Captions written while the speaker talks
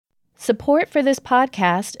Support for this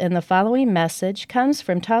podcast and the following message comes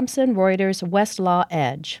from Thomson Reuters Westlaw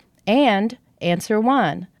Edge and Answer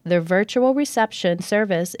One. Their virtual reception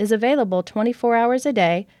service is available 24 hours a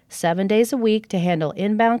day, 7 days a week to handle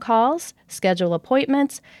inbound calls, schedule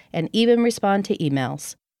appointments, and even respond to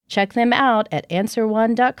emails. Check them out at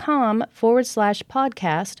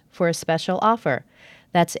answer1.com/podcast for a special offer.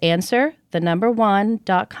 That's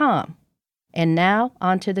answer1.com. And now,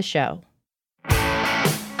 on to the show.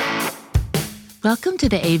 Welcome to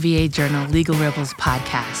the ABA Journal Legal Rebels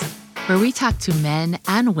podcast, where we talk to men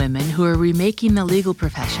and women who are remaking the legal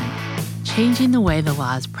profession, changing the way the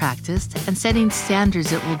law is practiced, and setting standards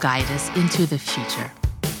that will guide us into the future.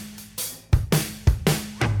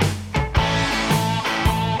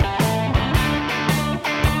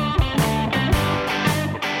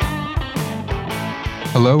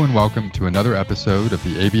 Hello and welcome to another episode of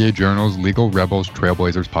the ABA Journal's Legal Rebels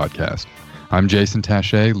Trailblazers podcast. I'm Jason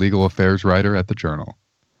Taché, legal affairs writer at the Journal.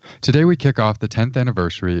 Today we kick off the 10th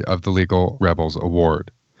anniversary of the Legal Rebels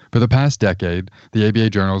Award. For the past decade, the ABA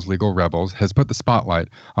Journal's Legal Rebels has put the spotlight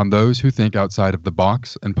on those who think outside of the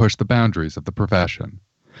box and push the boundaries of the profession.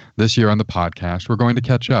 This year on the podcast, we're going to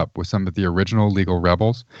catch up with some of the original Legal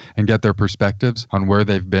Rebels and get their perspectives on where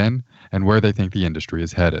they've been and where they think the industry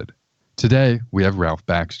is headed. Today, we have Ralph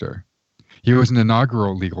Baxter. He was an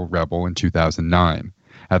inaugural Legal Rebel in 2009.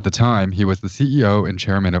 At the time, he was the CEO and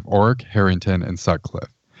chairman of Orrick, Harrington, and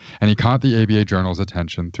Sutcliffe, and he caught the ABA Journal's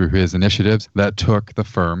attention through his initiatives that took the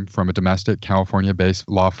firm from a domestic California-based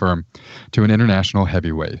law firm to an international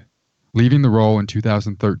heavyweight. Leaving the role in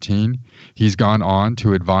 2013, he's gone on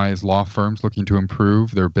to advise law firms looking to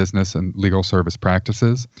improve their business and legal service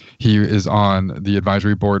practices. He is on the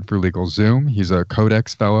advisory board for LegalZoom. He's a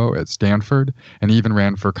Codex Fellow at Stanford, and he even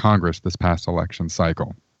ran for Congress this past election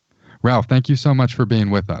cycle. Ralph, thank you so much for being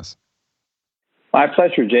with us. My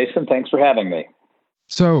pleasure, Jason. Thanks for having me.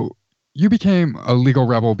 So, you became a legal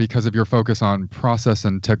rebel because of your focus on process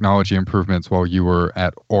and technology improvements while you were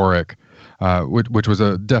at Orrick, which was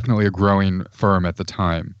definitely a growing firm at the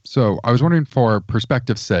time. So I was wondering, for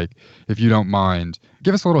perspective's sake, if you don't mind,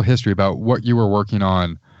 give us a little history about what you were working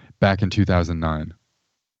on back in 2009.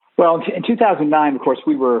 Well, in 2009, of course,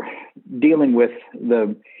 we were dealing with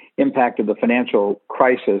the impact of the financial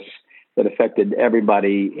crisis that affected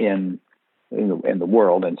everybody in the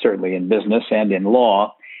world, and certainly in business and in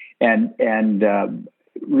law, and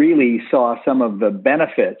really saw some of the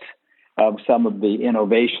benefits of some of the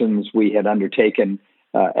innovations we had undertaken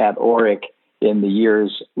at Orrick in the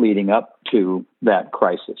years leading up to that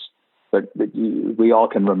crisis. But we all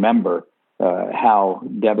can remember how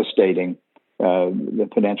devastating the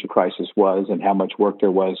financial crisis was and how much work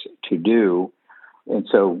there was to do. And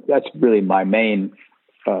so that's really my main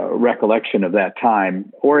recollection of that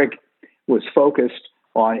time. Orrick was focused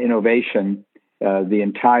on innovation the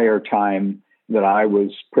entire time that I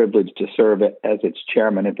was privileged to serve as its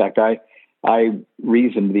chairman. In fact, I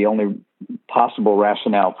reasoned the only possible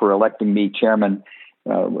rationale for electing me chairman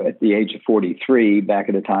at the age of 43, back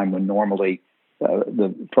at a time when normally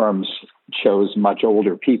the firms chose much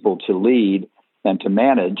older people to lead and to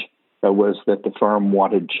manage, was that the firm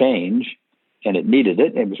wanted change, and it needed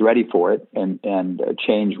it. It was ready for it, and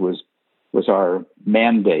change was our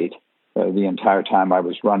mandate the entire time I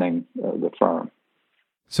was running the firm.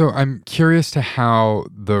 So I'm curious to how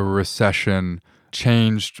the recession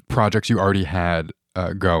changed projects you already had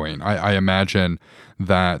going. I imagine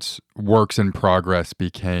that works in progress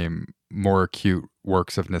became more acute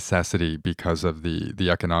works of necessity because of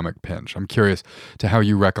the economic pinch. I'm curious to how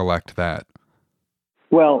you recollect that.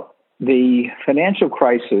 Well, the financial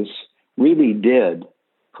crisis really did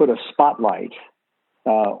put a spotlight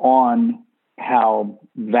on how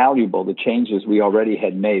valuable the changes we already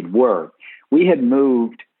had made were. We had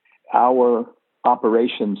moved our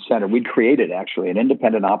operations center. We'd created actually an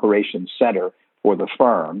independent operations center for the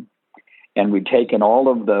firm, and we'd taken all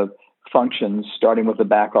of the functions, starting with the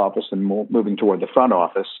back office and moving toward the front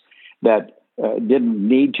office, that didn't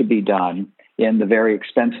need to be done in the very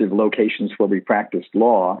expensive locations where we practiced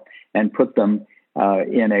law, and put them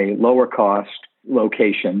in a lower cost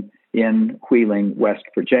location in Wheeling, West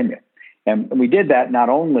Virginia. And we did that not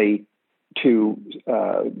only to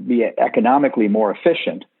be economically more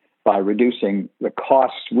efficient by reducing the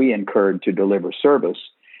costs we incurred to deliver service,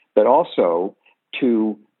 but also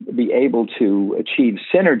to be able to achieve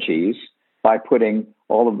synergies by putting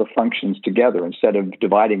all of the functions together. Instead of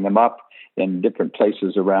dividing them up in different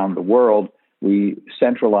places around the world, we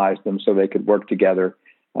centralized them so they could work together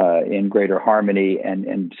in greater harmony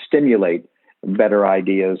and stimulate better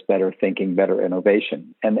ideas, better thinking, better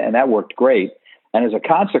innovation. And that worked great. And as a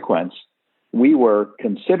consequence, we were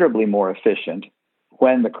considerably more efficient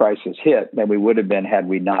when the crisis hit than we would have been had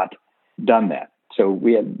we not done that. So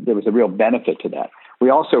there was a real benefit to that. We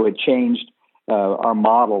also had changed our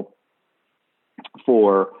model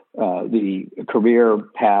for the career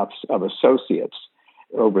paths of associates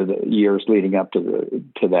over the years leading up to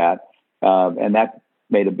that, and that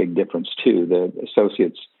made a big difference too. The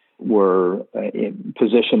associates were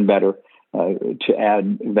positioned better to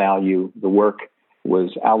add value. The work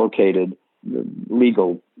was allocated, the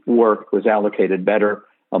legal work was allocated better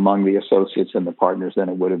among the associates and the partners than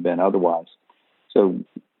it would have been otherwise. So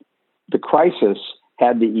the crisis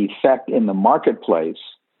had the effect in the marketplace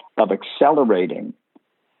of accelerating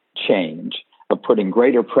change, of putting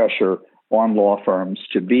greater pressure on law firms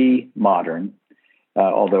to be modern,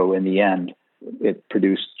 although in the end it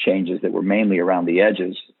produced changes that were mainly around the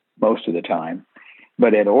edges most of the time.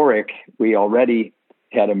 But at Orrick, we already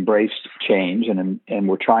had embraced change and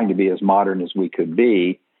were trying to be as modern as we could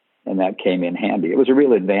be, and that came in handy. It was a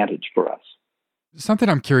real advantage for us. Something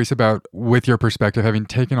I'm curious about with your perspective, having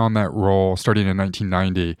taken on that role starting in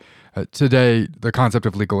 1990, today the concept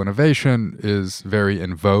of legal innovation is very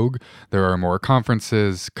in vogue. There are more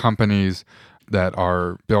conferences, companies that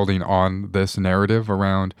are building on this narrative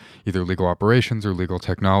around either legal operations or legal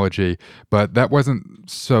technology, but that wasn't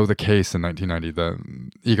so the case in 1990.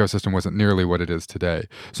 The ecosystem wasn't nearly what it is today.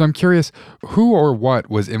 So I'm curious, who or what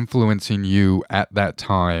was influencing you at that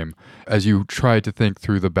time as you tried to think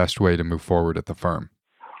through the best way to move forward at the firm?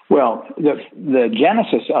 Well, the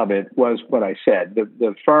genesis of it was what I said.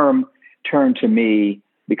 The firm turned to me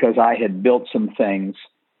because I had built some things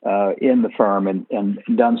in the firm and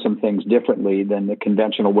done some things differently than the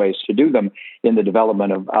conventional ways to do them in the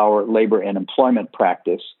development of our labor and employment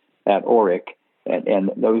practice at Orrick. And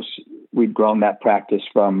those, we'd grown that practice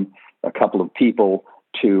from a couple of people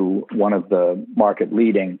to one of the market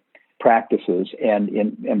leading practices.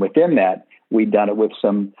 And within that, we'd done it with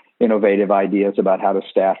some innovative ideas about how to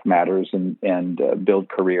staff matters and build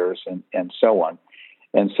careers and so on.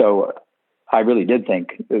 And so I really did think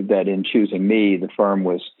that in choosing me, the firm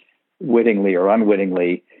was wittingly or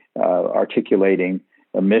unwittingly articulating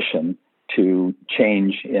a mission to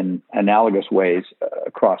change in analogous ways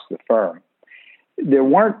across the firm. There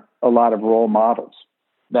weren't a lot of role models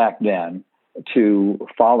back then to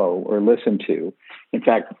follow or listen to. In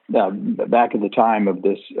fact, back at the time of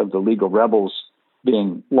the Legal Rebels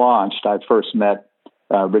being launched, I first met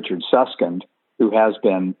Richard Susskind, who has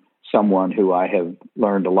been someone who I have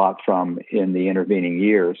learned a lot from in the intervening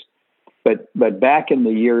years. But back in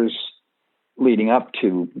the years leading up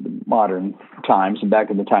to modern times, and back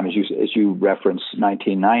in the time, as you referenced,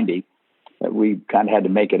 1990, we kind of had to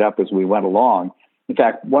make it up as we went along. In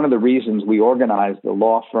fact, one of the reasons we organized the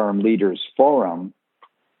Law Firm Leaders Forum,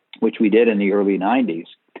 which we did in the early 90s,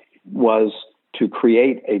 was to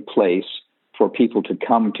create a place for people to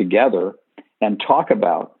come together and talk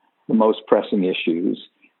about the most pressing issues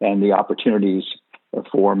and the opportunities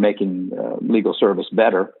for making legal service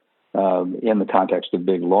better in the context of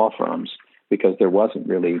big law firms, because there wasn't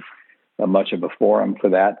really much of a forum for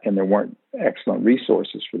that, and there weren't excellent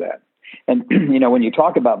resources for that. And, when you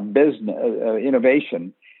talk about business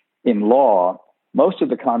innovation in law, most of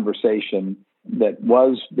the conversation that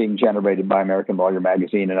was being generated by American Lawyer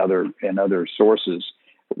Magazine and other sources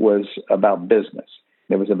was about business.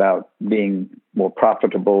 It was about being more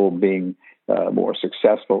profitable, being more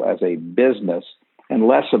successful as a business, and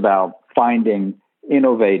less about finding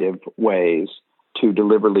innovative ways to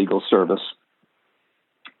deliver legal service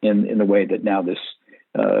in the way that now this,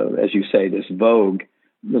 as you say, this vogue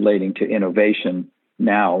relating to innovation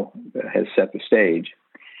now has set the stage.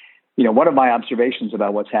 One of my observations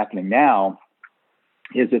about what's happening now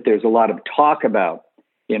is that there's a lot of talk about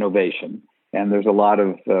innovation, and there's a lot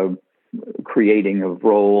of creating of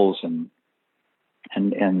roles and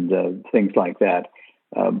things like that.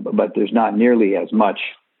 But there's not nearly as much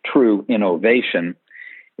true innovation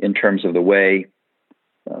in terms of the way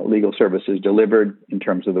legal service is delivered, in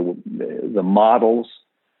terms of the models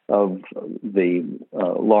of the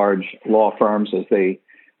large law firms as they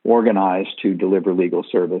organize to deliver legal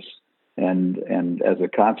service. And as a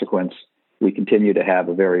consequence, we continue to have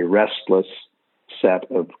a very restless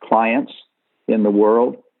set of clients in the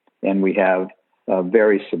world, and we have a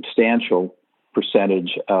very substantial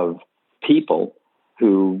percentage of people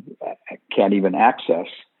who can't even access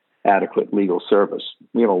adequate legal service.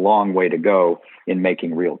 We have a long way to go in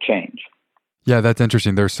making real change. Yeah, that's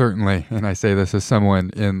interesting. There's certainly, and I say this as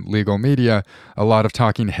someone in legal media, a lot of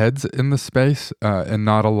talking heads in the space and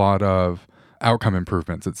not a lot of outcome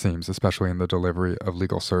improvements, it seems, especially in the delivery of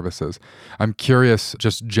legal services. I'm curious,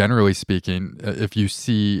 just generally speaking, if you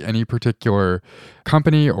see any particular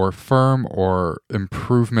company or firm or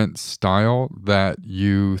improvement style that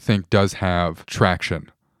you think does have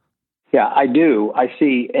traction. Yeah, I do. I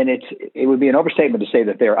see, and it would be an overstatement to say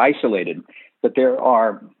that they're isolated, but there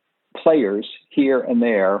are players here and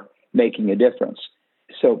there making a difference.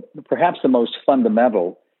 So perhaps the most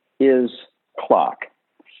fundamental is CLOC.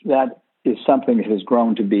 That is something that has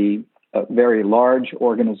grown to be a very large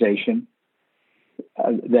organization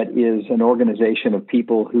that is an organization of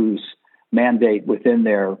people whose mandate within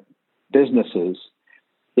their businesses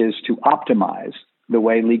is to optimize the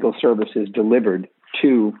way legal service is delivered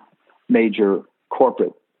to major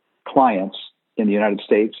corporate clients in the United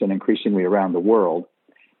States and increasingly around the world.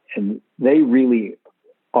 And they really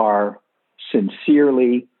are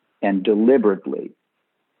sincerely and deliberately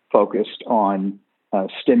focused on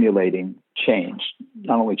stimulating change,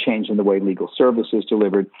 not only change in the way legal service is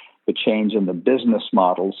delivered, but change in the business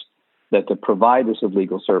models that the providers of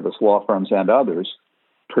legal service, law firms and others,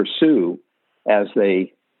 pursue as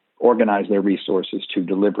they organize their resources to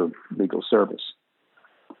deliver legal service.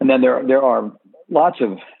 And then there are lots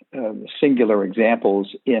of singular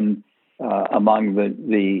examples in among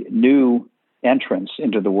the new entrants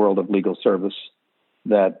into the world of legal service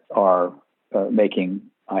that are making,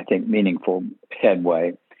 I think, meaningful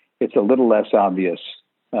headway. It's a little less obvious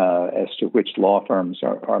as to which law firms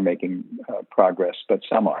are making progress, but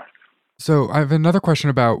some are. So I have another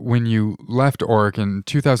question about when you left Orrick in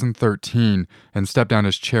 2013 and stepped down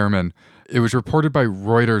as chairman. It was reported by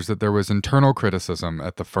Reuters that there was internal criticism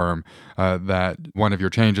at the firm that one of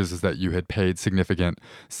your changes is that you had paid significant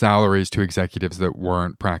salaries to executives that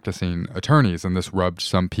weren't practicing attorneys, and this rubbed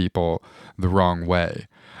some people the wrong way.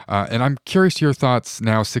 And I'm curious to your thoughts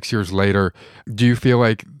now, 6 years later. Do you feel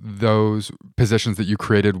like those positions that you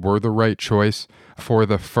created were the right choice for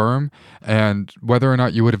the firm, and whether or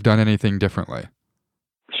not you would have done anything differently?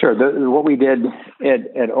 Sure. What we did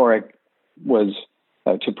at Orrick was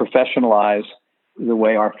to professionalize the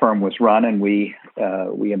way our firm was run, and we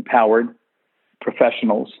empowered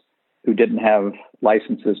professionals who didn't have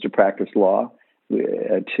licenses to practice law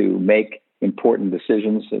to make important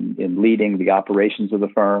decisions in leading the operations of the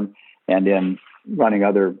firm and in running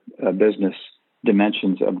other business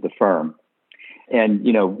dimensions of the firm. And,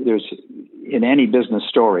 there's in any business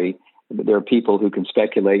story, there are people who can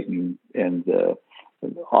speculate and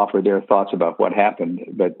offer their thoughts about what happened.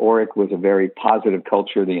 But Orrick was a very positive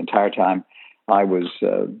culture the entire time. I was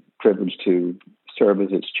privileged to serve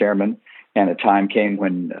as its chairman, and a time came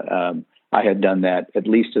when I had done that at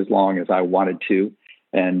least as long as I wanted to,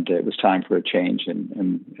 and it was time for a change,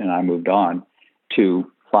 and I moved on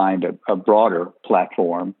to find a broader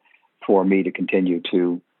platform for me to continue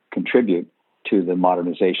to contribute to the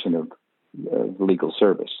modernization of legal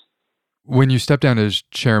service. When you stepped down as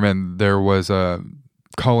chairman, there was an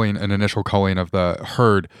initial culling of the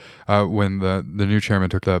herd when the new chairman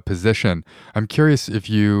took the position. I'm curious if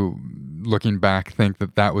you, looking back, think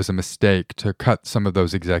that was a mistake to cut some of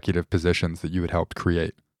those executive positions that you had helped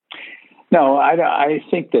create. No, I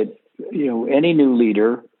think that any new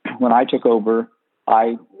leader, when I took over,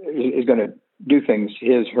 is going to do things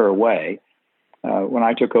her way. When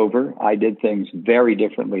I took over, I did things very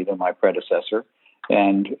differently than my predecessor.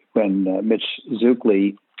 And when Mitch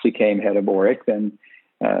Zuckley became head of Orrick, then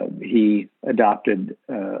he adopted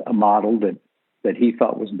a model that he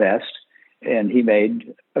thought was best, and he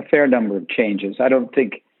made a fair number of changes. I don't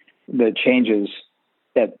think the changes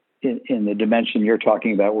in the dimension you're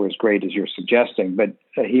talking about were as great as you're suggesting, but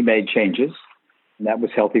he made changes, and that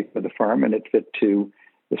was healthy for the firm, and it fit to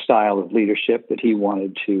the style of leadership that he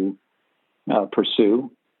wanted to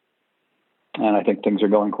pursue. And I think things are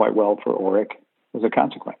going quite well for Orrick as a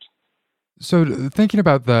consequence. So thinking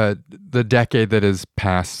about the decade that has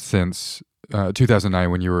passed since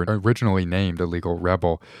 2009, when you were originally named a legal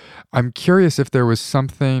rebel, I'm curious if there was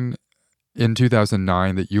something in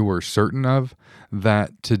 2009 that you were certain of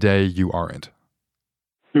that today you aren't.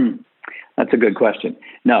 That's a good question.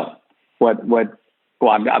 No. Well,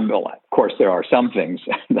 of course, there are some things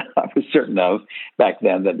that I was certain of back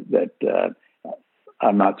then that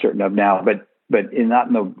I'm not certain of now, but not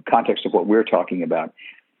in the context of what we're talking about.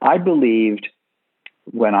 I believed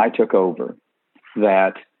when I took over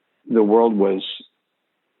that the world was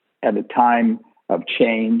at a time of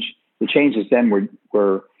change. The changes then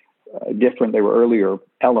were different. They were earlier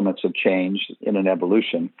elements of change in an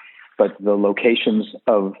evolution, but the locations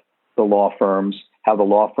of the law firms, how the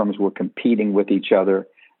law firms were competing with each other,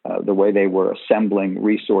 the way they were assembling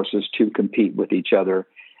resources to compete with each other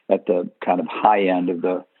at the kind of high end of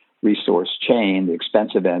the resource chain, the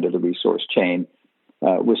expensive end of the resource chain,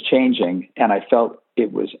 was changing. And I felt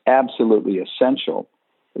it was absolutely essential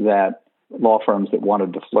that law firms that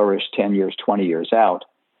wanted to flourish 10 years, 20 years out,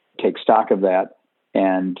 take stock of that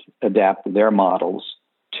and adapt their models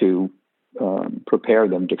to prepare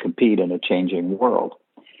them to compete in a changing world.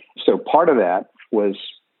 So part of that was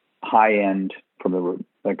high end from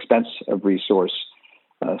the expense of resource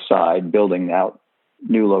side, building out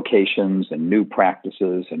new locations and new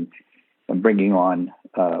practices and bringing on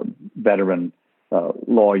veteran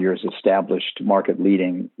lawyers, established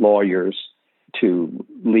market-leading lawyers to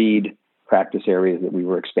lead practice areas that we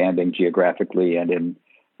were expanding geographically and in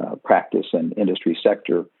practice and industry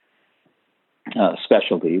sector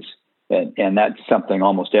specialties. And that's something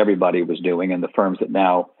almost everybody was doing, and the firms that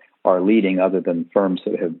now are leading, other than firms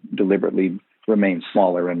that have deliberately remained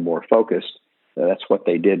smaller and more focused, that's what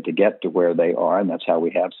they did to get to where they are, and that's how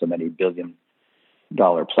we have so many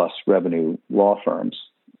billion-dollar-plus revenue law firms.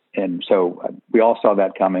 And so we all saw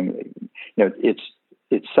that coming.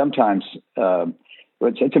 It's sometimes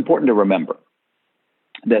it's important to remember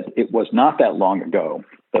that it was not that long ago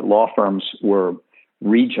that law firms were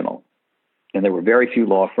regional, and there were very few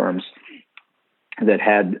law firms that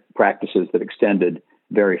had practices that extended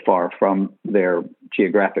very far from their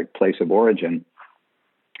geographic place of origin.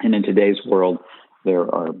 And in today's world,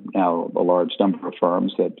 there are now a large number of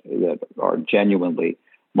firms that are genuinely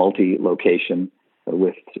multi-location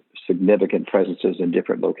with significant presences in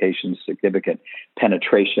different locations, significant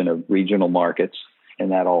penetration of regional markets.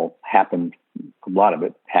 And that all happened, a lot of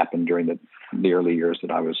it happened during the early years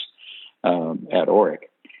that I was at Orrick.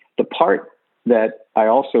 The part that I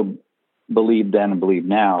also believed then and believe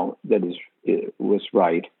now that was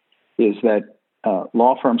right is that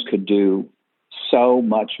law firms could do so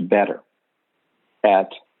much better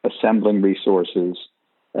at assembling resources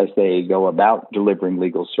as they go about delivering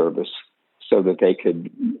legal service, so that they could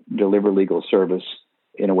deliver legal service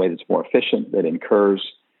in a way that's more efficient, that incurs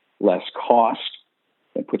less cost,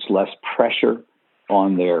 that puts less pressure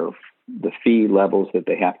on the fee levels that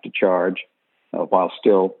they have to charge, while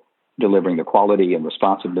still delivering the quality and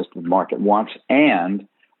responsiveness that the market wants, and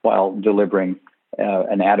while delivering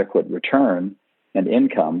an adequate return and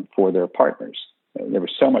income for their partners. There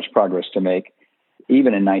was so much progress to make,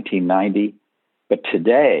 even in 1990, but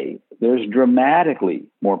today there's dramatically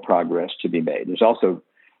more progress to be made. There's also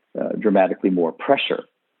dramatically more pressure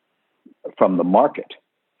from the market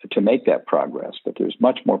to make that progress, but there's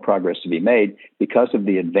much more progress to be made because of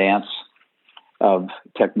the advance of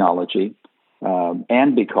technology,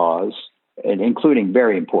 and because, and including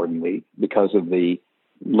very importantly, because of the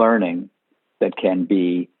learning that can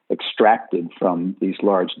be extracted from these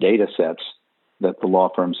large data sets that the law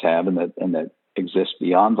firms have and that exist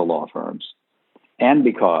beyond the law firms. And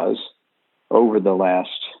because over the last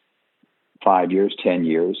 5 years, 10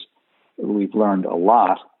 years, we've learned a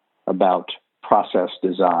lot about process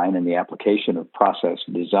design and the application of process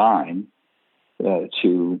design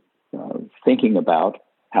to thinking about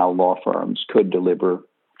how law firms could deliver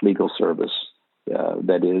legal service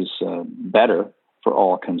that is better for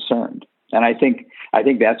all concerned. And I think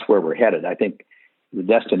that's where we're headed. I think the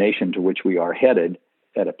destination to which we are headed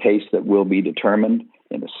at a pace that will be determined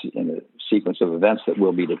in a sequence of events that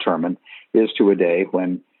will be determined is to a day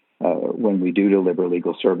when we do deliver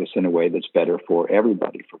legal service in a way that's better for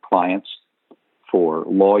everybody, for clients, for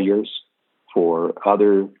lawyers, for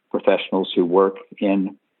other professionals who work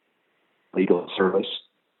in legal service,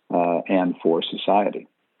 and for society.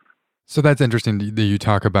 So that's interesting that you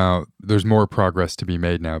talk about there's more progress to be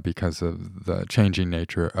made now because of the changing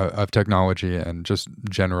nature of technology and just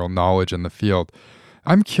general knowledge in the field.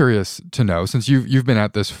 I'm curious to know, since you've been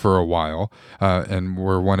at this for a while and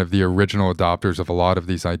were one of the original adopters of a lot of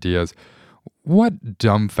these ideas, what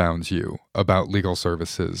dumbfounds you about legal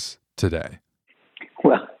services today?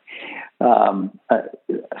 Well,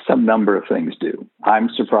 some number of things do. I'm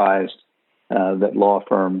surprised that law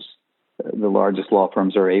firms, the largest law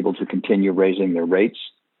firms, are able to continue raising their rates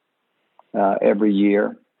every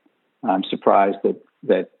year. I'm surprised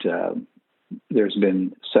that there's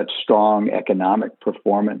been such strong economic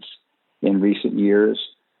performance in recent years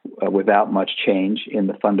without much change in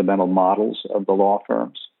the fundamental models of the law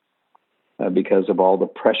firms because of all the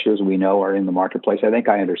pressures we know are in the marketplace. I think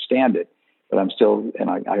I understand it, but I'm still, and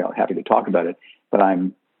I'm happy to talk about it, but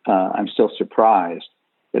I'm still surprised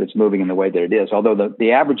that it's moving in the way that it is, although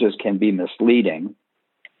the averages can be misleading.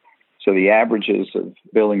 So the averages of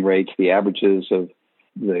billing rates, the averages of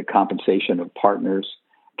the compensation of partners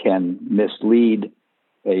can mislead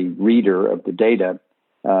a reader of the data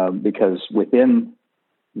because within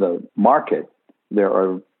the market, there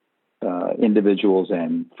are individuals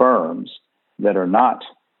and firms that are not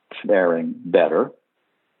faring better,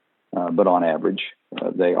 but on average,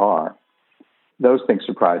 they are. Those things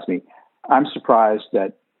surprise me. I'm surprised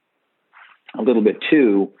that a little bit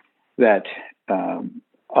too that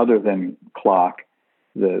other than Clock,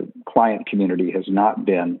 the client community has not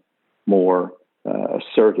been more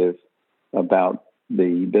assertive about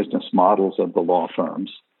the business models of the law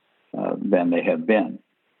firms than they have been,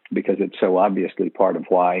 because it's so obviously part of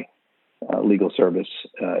why legal service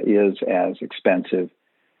is as expensive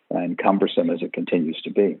and cumbersome as it continues to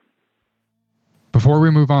be. Before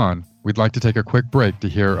we move on, we'd like to take a quick break to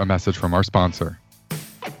hear a message from our sponsor.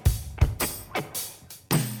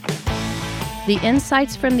 The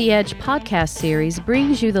Insights from the Edge podcast series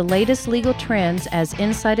brings you the latest legal trends as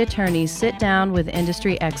Insight attorneys sit down with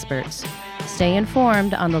industry experts. Stay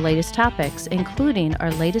informed on the latest topics, including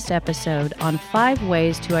our latest episode on 5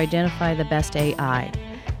 ways to identify the best AI.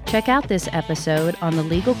 Check out this episode on the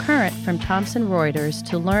legal current from Thomson Reuters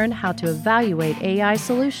to learn how to evaluate AI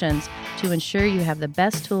solutions to ensure you have the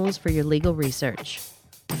best tools for your legal research.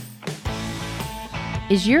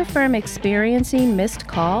 Is your firm experiencing missed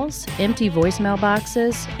calls, empty voicemail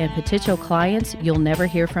boxes, and potential clients you'll never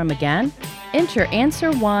hear from again? Enter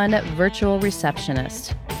Answer One Virtual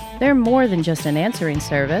Receptionist. They're more than just an answering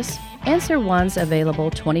service. Answer One's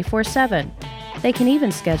available 24/7. They can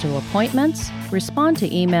even schedule appointments, respond to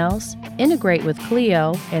emails, integrate with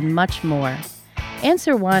Clio, and much more.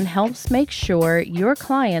 Answer One helps make sure your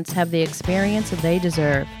clients have the experience they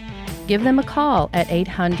deserve. Give them a call at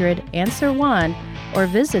 800-ANSWER1 or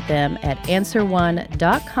visit them at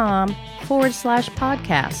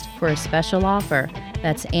answer1.com/podcast for a special offer.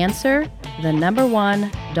 That's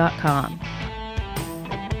answer1.com.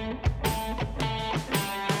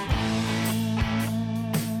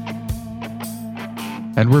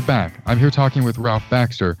 And we're back. I'm here talking with Ralph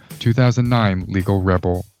Baxter, 2009 Legal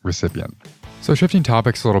Rebel recipient. So shifting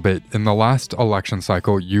topics a little bit, in the last election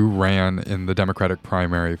cycle, you ran in the Democratic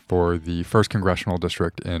primary for the 1st Congressional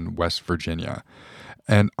District in West Virginia.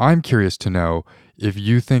 And I'm curious to know if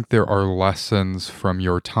you think there are lessons from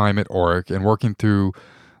your time at ORIC and working through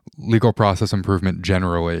legal process improvement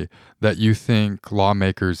generally that you think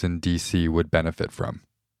lawmakers in D.C. would benefit from.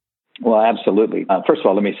 Well, absolutely. First of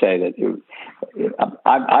all, let me say that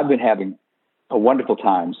I've been having a wonderful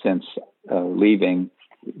time since leaving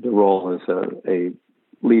the role as a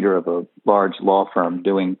leader of a large law firm,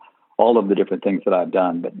 doing all of the different things that I've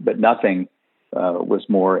done. But nothing was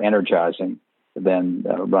more energizing than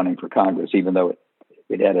running for Congress, even though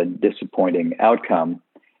it had a disappointing outcome.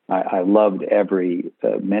 I loved every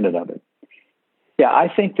minute of it. Yeah, I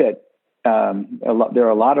think that there are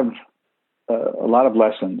a lot of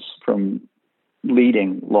lessons from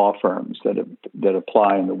leading law firms that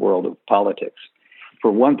apply in the world of politics.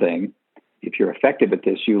 For one thing, if you're effective at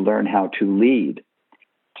this, you learn how to lead,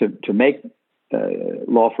 to make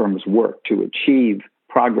law firms work, to achieve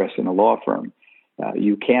progress in a law firm.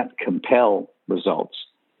 You can't compel results.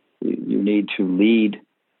 You need to lead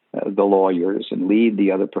the lawyers and lead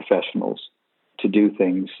the other professionals to do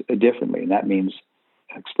things differently. And that means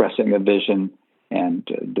expressing a vision and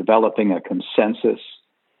developing a consensus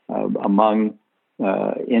among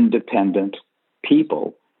independent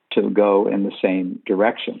people to go in the same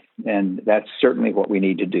direction. And that's certainly what we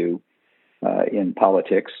need to do in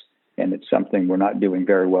politics. And it's something we're not doing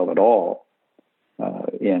very well at all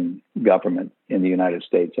in government in the United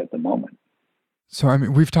States at the moment. So, I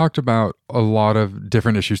mean, we've talked about a lot of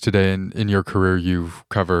different issues today. In your career, you've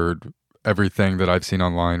covered everything that I've seen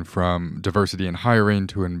online, from diversity in hiring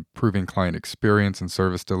to improving client experience and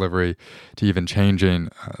service delivery to even changing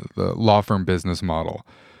the law firm business model.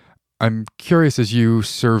 I'm curious, as you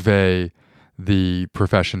survey the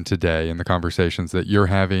profession today and the conversations that you're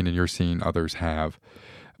having and you're seeing others have,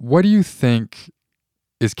 what do you think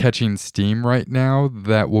is catching steam right now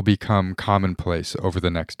that will become commonplace over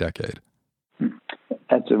the next decade?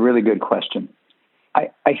 That's a really good question.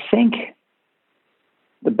 I think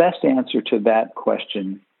the best answer to that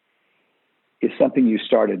question is something you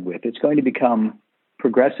started with. It's going to become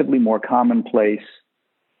progressively more commonplace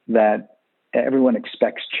that everyone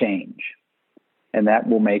expects change, and that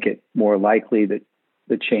will make it more likely that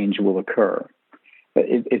the change will occur. But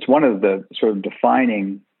it's one of the sort of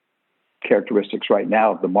defining characteristics right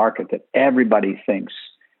now of the market that everybody thinks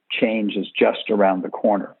change is just around the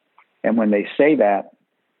corner. And when they say that,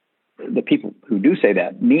 the people who do say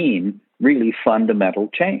that mean really fundamental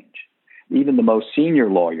change. Even the most senior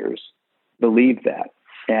lawyers believe that.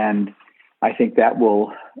 And I think that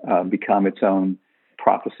will become its own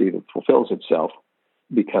prophecy that fulfills itself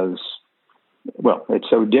because, well, it's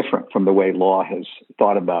so different from the way law has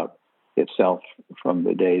thought about itself from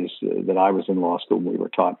the days that I was in law school. We were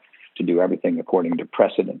taught to do everything according to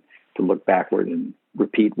precedent, to look backward and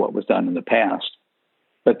repeat what was done in the past.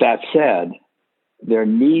 But that said, there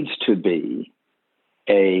needs to be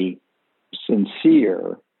a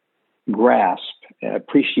sincere grasp and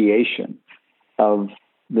appreciation of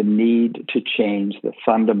the need to change the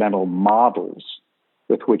fundamental models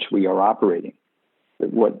with which we are operating.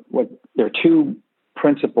 There are two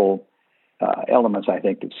principal elements, I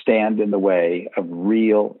think, that stand in the way of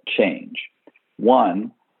real change.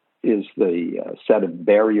 One is the set of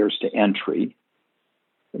barriers to entry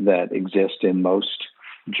that exist in most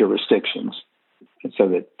jurisdictions, so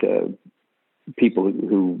that people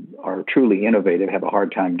who are truly innovative have a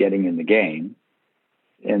hard time getting in the game.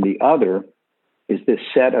 And the other is this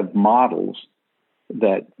set of models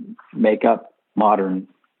that make up modern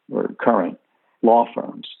or current law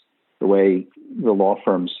firms, the way the law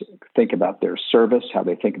firms think about their service, how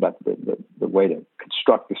they think about the way to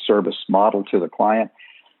construct the service model to the client,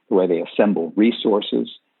 the way they assemble resources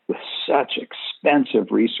with such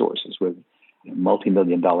expensive resources, with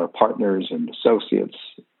multi-million-dollar partners and associates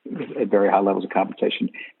at very high levels of compensation,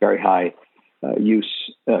 very high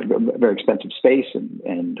very expensive space,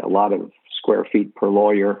 and a lot of square feet per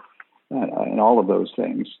lawyer, and all of those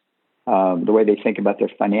things. The way they think about their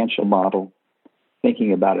financial model,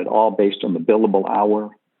 thinking about it all based on the billable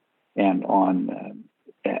hour and on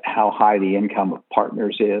how high the income of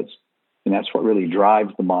partners is. And that's what really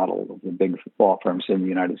drives the model of the big law firms in the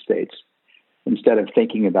United States. Instead of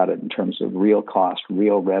thinking about it in terms of real cost,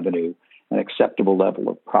 real revenue, an acceptable level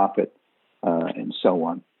of profit, and so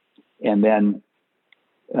on. And then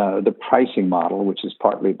the pricing model, which is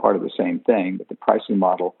partly part of the same thing, but the pricing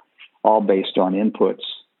model all based on inputs,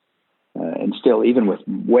 and still, even with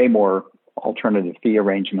way more alternative fee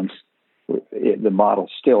arrangements, the model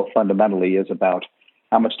still fundamentally is about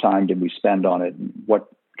how much time did we spend on it, and what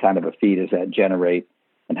kind of a fee does that generate,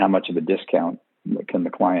 and how much of a discount can the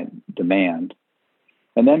client demand.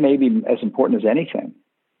 And then maybe as important as anything,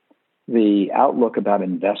 the outlook about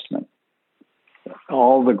investment.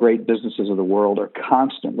 All the great businesses of the world are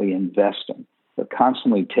constantly investing. They're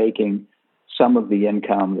constantly taking some of the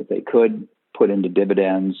income that they could put into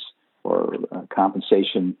dividends or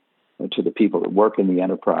compensation to the people that work in the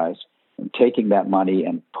enterprise, and taking that money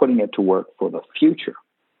and putting it to work for the future,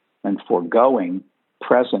 and foregoing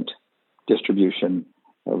present distribution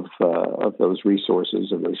of those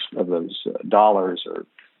resources, of those dollars or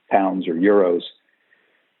pounds or euros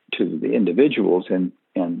to the individuals, and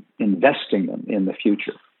investing them in the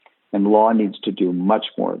future. And law needs to do much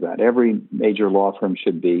more of that. Every major law firm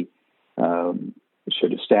should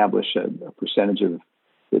establish a percentage of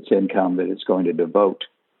its income that it's going to devote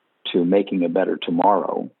to making a better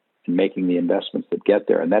tomorrow and making the investments that get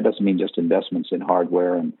there. And that doesn't mean just investments in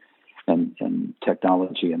hardware and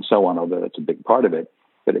technology and so on, although that's a big part of it,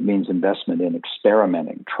 but it means investment in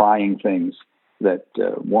experimenting, trying things that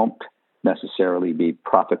won't necessarily be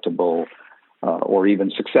profitable or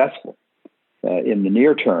even successful in the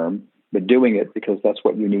near term, but doing it because that's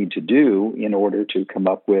what you need to do in order to come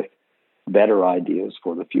up with better ideas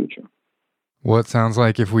for the future. Well, it sounds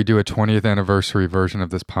like if we do a 20th anniversary version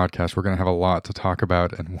of this podcast, we're going to have a lot to talk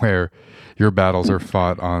about and where your battles are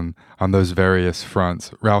fought on those various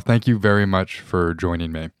fronts. Ralph, thank you very much for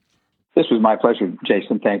joining me. This was my pleasure,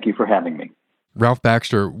 Jason. Thank you for having me. Ralph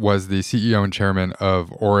Baxter was the CEO and chairman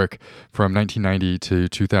of ORIC from 1990 to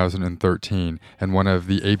 2013 and one of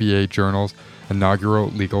the ABA Journal's inaugural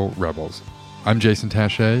Legal Rebels. I'm Jason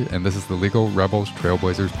Taché, and this is the Legal Rebels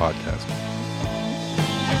Trailblazers podcast.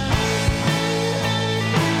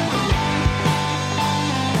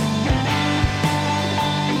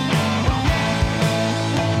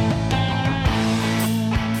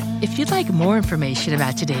 If you'd like more information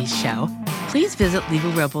about today's show, please visit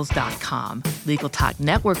LegalRebels.com,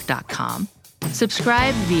 LegalTalkNetwork.com,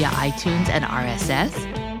 subscribe via iTunes and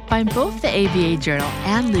RSS, find both the ABA Journal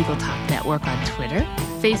and Legal Talk Network on Twitter,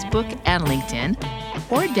 Facebook, and LinkedIn,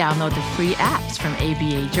 or download the free apps from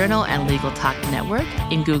ABA Journal and Legal Talk Network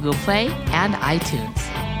in Google Play and iTunes.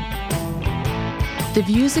 The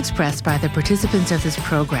views expressed by the participants of this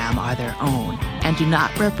program are their own and do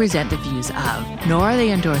not represent the views of, nor are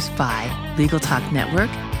they endorsed by, Legal Talk Network,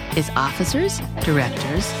 its officers,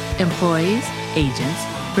 directors, employees, agents,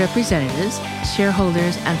 representatives,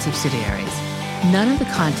 shareholders, and subsidiaries. None of the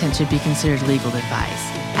content should be considered legal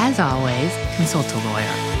advice. As always, consult a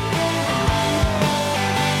lawyer.